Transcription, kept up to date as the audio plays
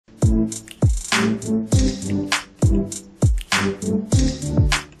Hello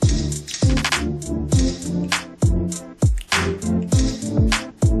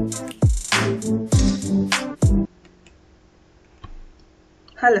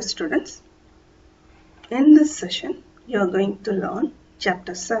students, in this session you are going to learn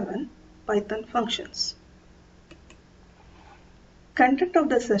chapter 7 Python functions. Content of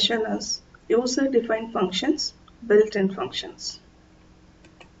the session is user-defined functions, built-in functions.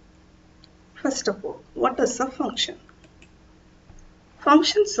 First of all, what is a function?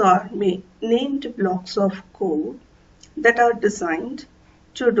 Functions are named blocks of code that are designed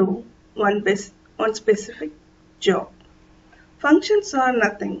to do one specific job. Functions are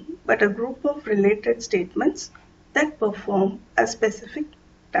nothing but a group of related statements that perform a specific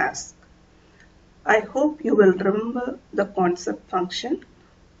task. I hope you will remember the concept function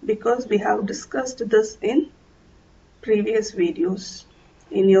because we have discussed this in previous videos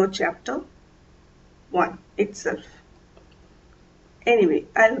in your chapter 1 itself. Anyway,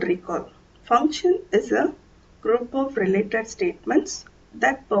 I'll recall. Function is a group of related statements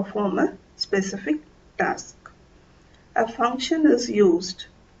that perform a specific task. A function is used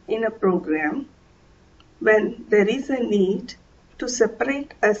in a program when there is a need to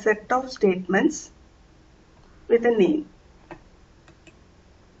separate a set of statements with a name.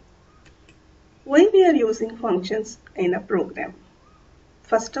 Why we are using functions in a program?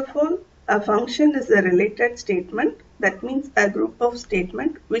 First of all, a function is a related statement, that means a group of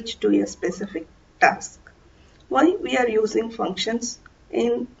statements which do a specific task. Why we are using functions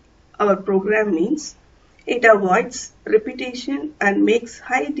in our program means it avoids repetition and makes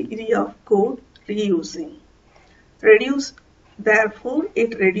high degree of code reusing. Therefore,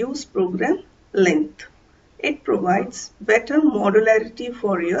 it reduces program length. It provides better modularity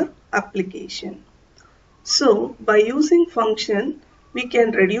for your application. So, by using function, we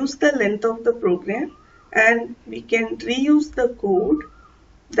can reduce the length of the program and we can reuse the code.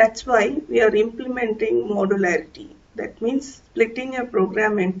 That's why we are implementing modularity. That means splitting a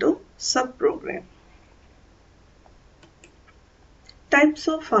program into subprogram. Types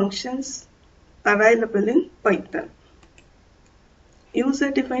of functions available in Python.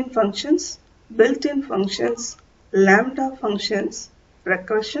 User-defined functions, built-in functions, lambda functions,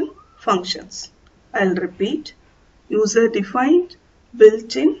 recursion functions. I'll repeat: user-defined,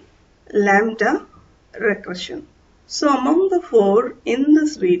 built-in, lambda, recursion. So among the four in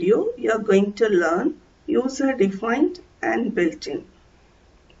this video, you are going to learn user-defined and built-in.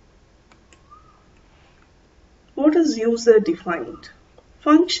 What is user-defined?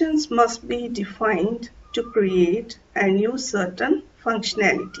 Functions must be defined to create and use certain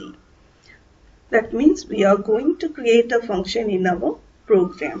functionality. That means we are going to create a function in our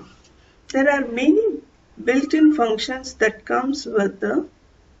program. There are many built-in functions that comes with the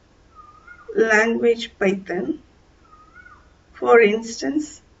language Python. For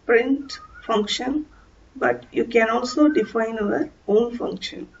instance, print function, but you can also define our own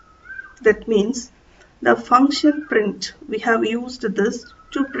function. That means the function print, we have used this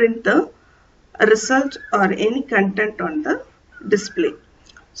to print the result or any content on the display.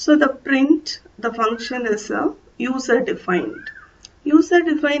 So the print, the function is a user-defined.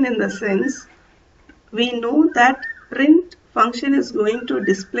 User-defined in the sense, we know that print function is going to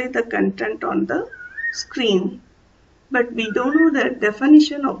display the content on the screen, but we don't know the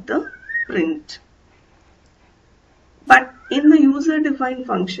definition of the print. But in the user-defined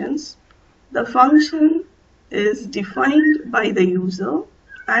functions, the function is defined by the user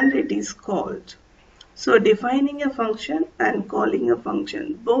and it is called. So defining a function and calling a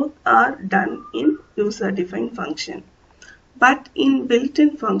function, both are done in user-defined function. But in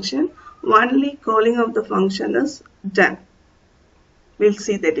built-in function, only calling of the function is done. We'll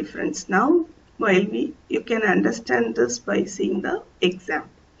see the difference now while you can understand this by seeing the example.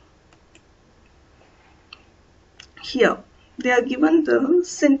 Here, they are given the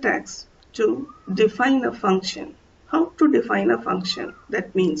syntax to define a function. How to define a function?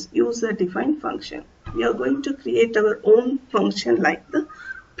 That means user-defined function. We are going to create our own function like the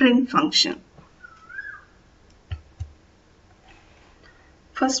print function.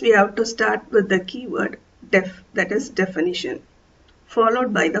 First, we have to start with the keyword def, that is definition,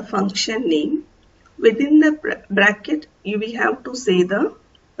 followed by the function name. Within the bracket, you will have to say the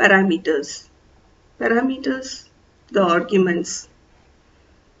parameters. Parameters, the arguments,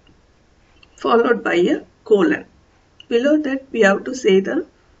 followed by a colon. Below that, we have to say the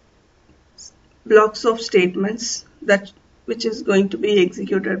blocks of statements which is going to be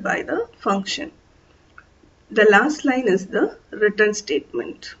executed by the function. The last line is the return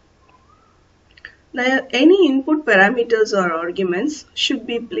statement. Now, any input parameters or arguments should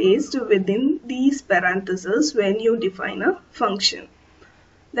be placed within these parentheses when you define a function.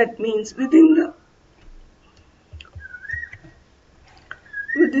 That means within the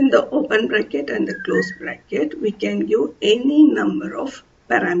open bracket and the close bracket, we can give any number of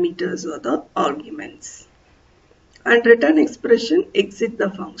parameters or the arguments. And return expression exit the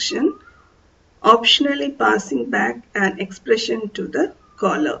function, optionally passing back an expression to the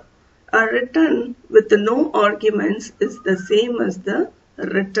caller. A return with no arguments is the same as the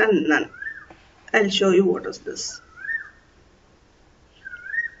return none. I'll show you what is this.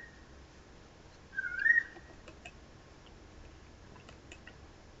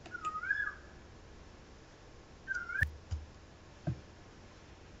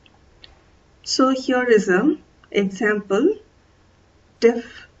 So here is an example: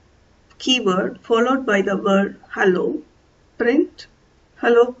 def keyword followed by the word hello, print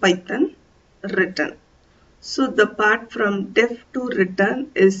hello Python, return. So the part from def to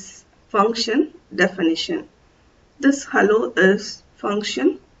return is function definition. This hello is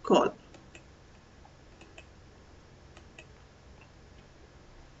function call.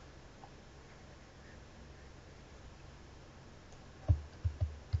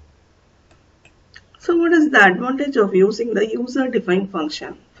 So what is the advantage of using the user-defined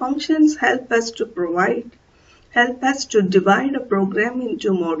function? Functions help us to divide a program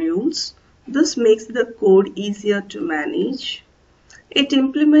into modules. This makes the code easier to manage. It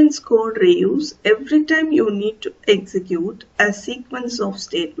implements code reuse. Every time you need to execute a sequence of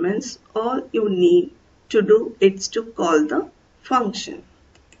statements, all you need to do is to call the function.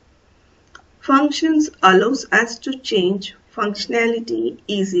 Functions allows us to change functionality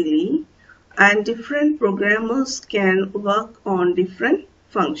easily, and different programmers can work on different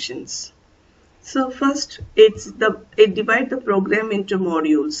functions. So first it divides the program into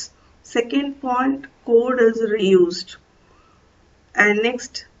modules. Second point, code is reused. And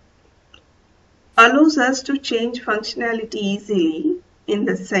next, allows us to change functionality easily, in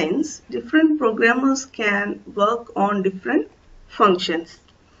the sense different programmers can work on different functions.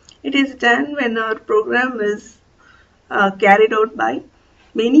 It is done when our program is carried out by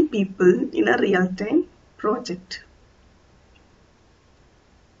many people in a real-time project.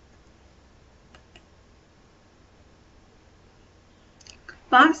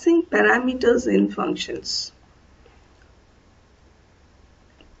 Passing parameters in functions.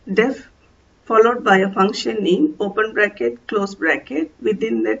 Def followed by a function name, open bracket, close bracket.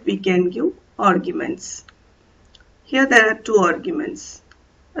 Within that we can give arguments. Here there are two arguments.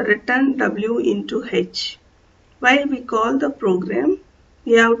 Return W into H. While we call the program,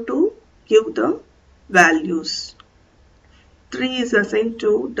 we have to give the values. 3 is assigned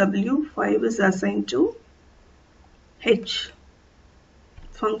to W, 5 is assigned to H.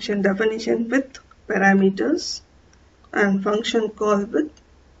 Function definition with parameters and function call with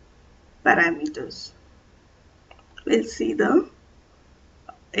parameters. We'll see the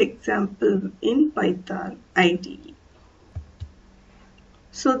example in Python IDE.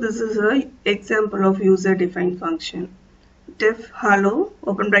 So this is an example of user-defined function. Def hello,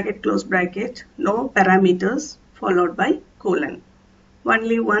 open bracket, close bracket, no parameters, followed by colon.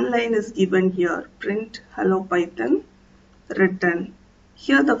 Only one line is given here, print hello Python, return.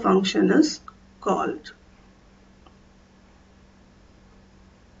 Here the function is called.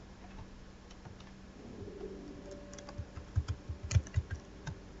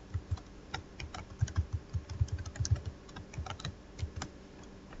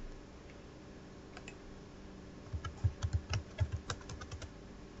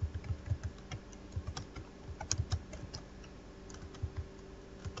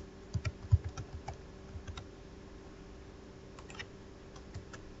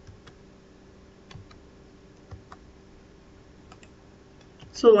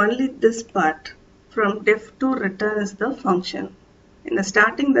 So only this part from def to return is the function. In the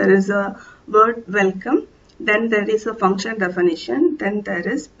starting there is a word welcome, then there is a function definition, then there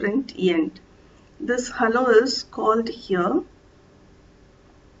is print end. This hello is called here.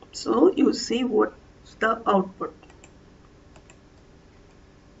 So you see what's the output.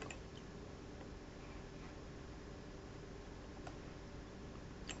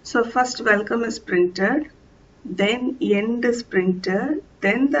 So first welcome is printed, then end is printed,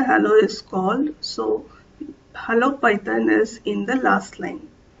 then the hello is called. So hello Python is in the last line.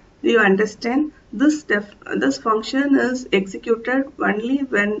 Do you understand? This function is executed only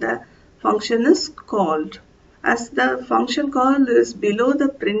when the function is called. As the function call is below the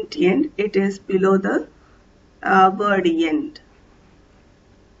print end, it is below the word end.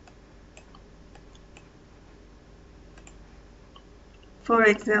 For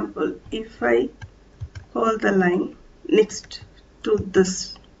example, if I call the line next to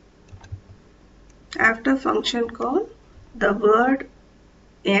this. After function call, the word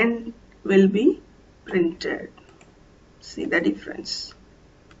end will be printed. See the difference.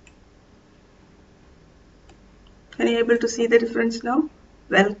 Can you able to see the difference now?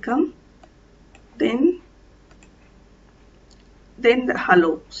 Welcome, then the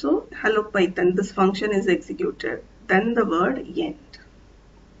hello. So hello Python, this function is executed. Then the word end.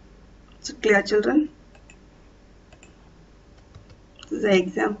 Is it clear, children? This is an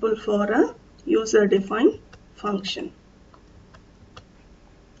example for a user-defined function.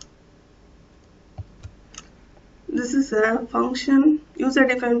 This is a function,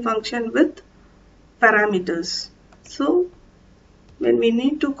 user-defined function with parameters. So when we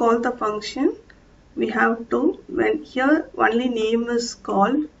need to call the function, we have to, when here only name is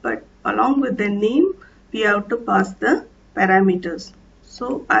called, but along with the name we have to pass the parameters.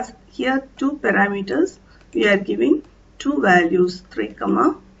 So as here two parameters, we are giving two values 3,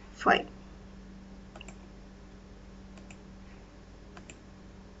 5.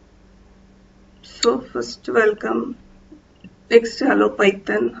 So first welcome, next hello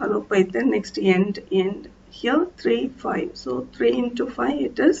Python, next end. Here 3, 5. So 3 into 5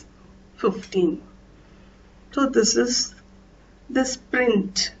 it is 15. So this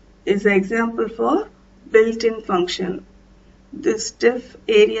print is an example for built-in function. This diff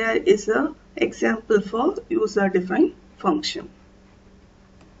area is an example for user-defined function.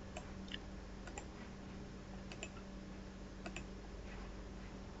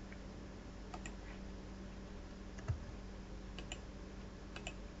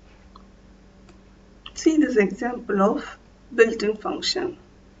 See this example of built-in function.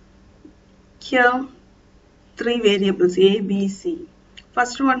 Here 3 variables a, b, c.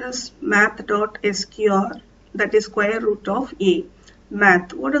 First one is math.sqr, that is square root of a.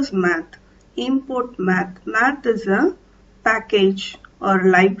 Math. What is math? Import math. Math is a package or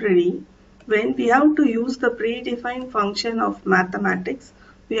library. When we have to use the predefined function of mathematics,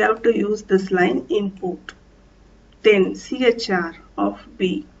 we have to use this line import. Then chr of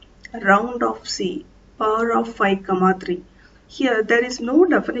b, round of c, power of 5, 3. Here there is no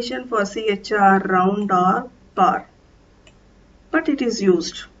definition for chr, round or power, but it is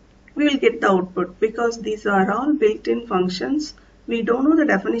used. We will get the output because these are all built-in functions. We don't know the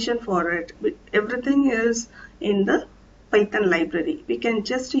definition for it. Everything is in the Python library. We can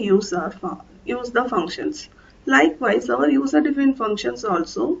just use the functions. Likewise, our user-defined functions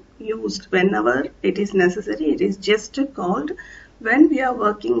also used whenever it is necessary. It is just called when we are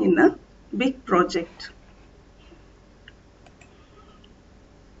working in a big project.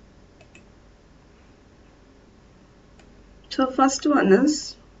 So first one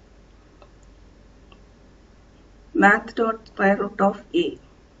is math.square root of a.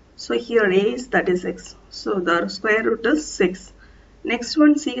 So here a is, that is x. So the square root is 6. Next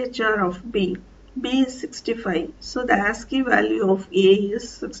one chr of b. B is 65. So the ASCII value of a is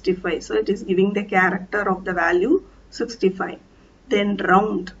 65. So it is giving the character of the value 65. Then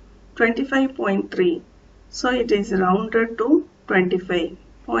round 25.3. So it is rounded to 25.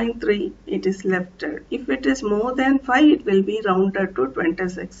 0.3 it is left. If it is more than 5, it will be rounded to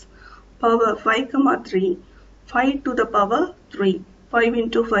 26. Power 5, 3. 5 to the power 3. 5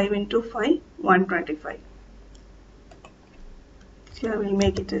 into 5 into 5, 125. Here we'll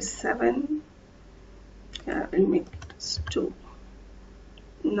make it as 7. Here we'll make it as 2.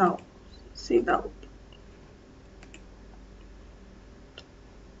 Now see the output.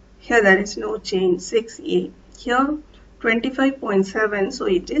 Here there is no change. 6a. Here 25.7, so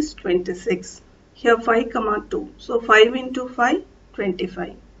it is 26. Here 5, 2. So 5 into 5,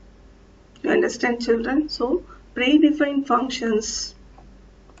 25. You understand, children? So predefined functions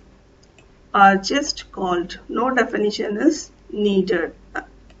are just called. No definition is needed.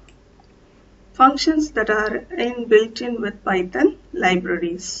 Functions that are built-in with Python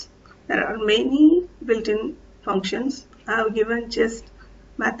libraries. There are many built-in functions. I have given just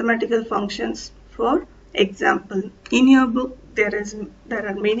mathematical functions for example. In your book there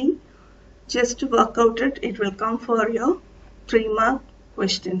are many. Just work out it. It will come for your 3-mark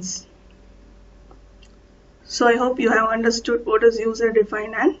questions. So I hope you have understood what is user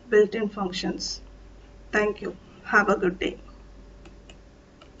defined and built-in functions. Thank you. Have a good day.